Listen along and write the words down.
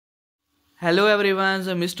Hello everyone,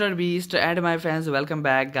 so Mr. Beast and my fans, welcome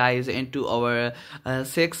back guys into our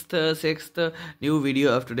sixth new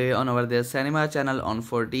video of today on our this cinema channel on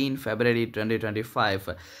 14 February 2025.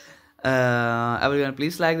 Everyone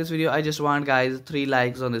please like this video. I just want guys 3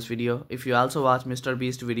 likes on this video. If you also watch Mr.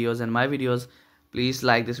 Beast videos and my videos, please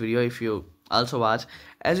like this video if you also watch.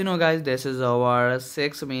 As you know guys, this is our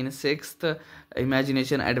sixth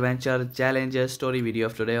imagination adventure challenge story video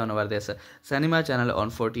of today on our this cinema channel on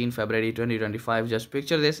 14 February 2025. Just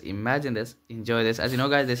picture this, imagine this, enjoy this. As you know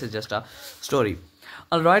guys, this is just a story.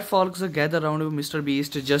 Alright folks, gather around. Mr.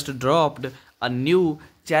 Beast just dropped a new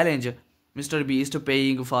challenge. Mr. Beast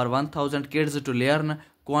paying for 1000 kids to learn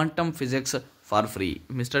quantum physics for free.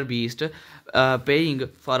 Mr. Beast paying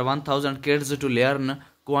for 1000 kids to learn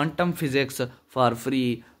quantum physics for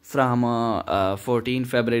free from 14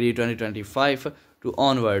 February 2025 to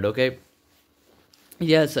onward. Okay,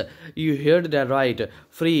 yes, you heard that right,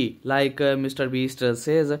 free. Like Mr. Beast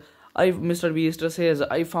says, Mr. Beast says,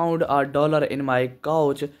 I found $1 in my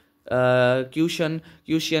couch cushion.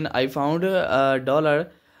 I found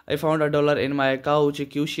 $1 in my couch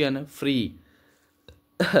cushion free.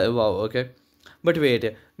 Wow, okay. But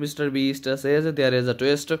wait, Mr. Beast says there is a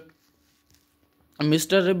twist.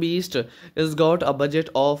 Mr. Beast has got a budget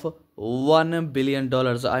of $1 billion.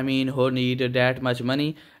 I mean, who need that much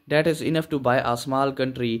money? That is enough to buy a small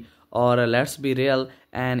country, or let's be real,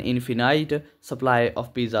 an infinite supply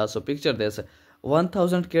of pizza. So picture this: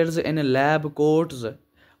 1000 kids in lab coats,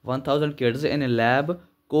 1000 kids in lab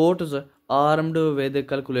coats, armed with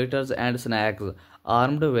calculators and snacks.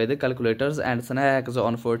 Armed with calculators and snacks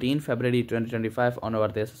on 14 February 2025 on our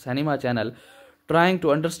this cinema channel, trying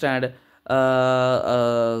to understand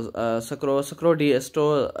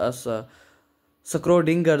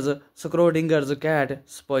Schrodinger's cat.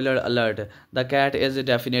 Spoiler alert: the cat is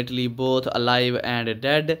definitely both alive and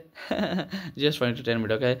dead. Just for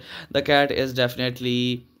entertainment, okay? The cat is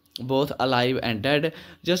definitely both alive and dead,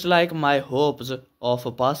 just like my hopes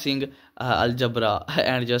of passing algebra.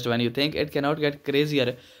 And just when you think it cannot get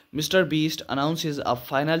crazier, Mr. Beast announces a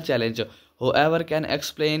final challenge. Whoever can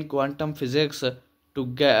explain quantum physics to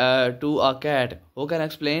a cat, who can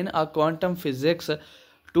explain a quantum physics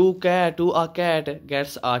to a cat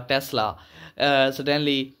gets a Tesla.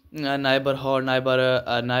 Suddenly, neighborhood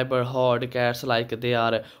cats like they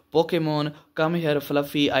are Pokemon. Come here,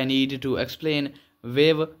 Fluffy. I need to explain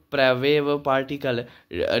wave particle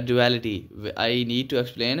duality. I need to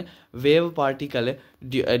explain wave particle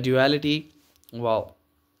duality. Wow.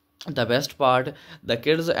 The best part, the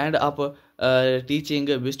kids end up teaching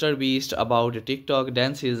Mr. Beast about TikTok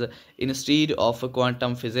dances instead of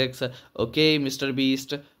quantum physics. Okay, Mr.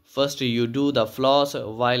 Beast, first you do the floss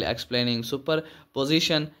while explaining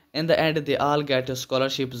superposition. In the end, they all get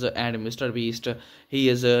scholarships, and Mr. Beast, he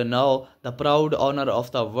is now the proud owner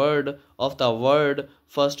of the world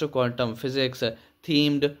first quantum physics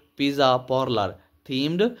themed pizza parlor.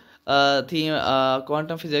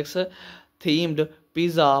 Quantum physics themed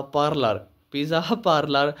pizza parlor,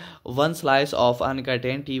 one slice of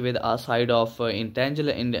uncertainty with a side of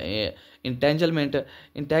entanglement,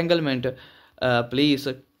 please.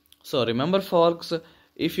 So remember folks,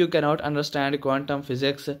 if you cannot understand quantum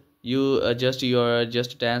physics, you just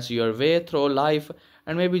dance your way through life,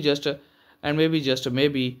 and maybe just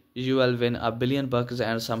maybe you will win $1 billion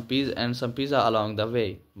and some pizza along the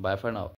way. Bye for now.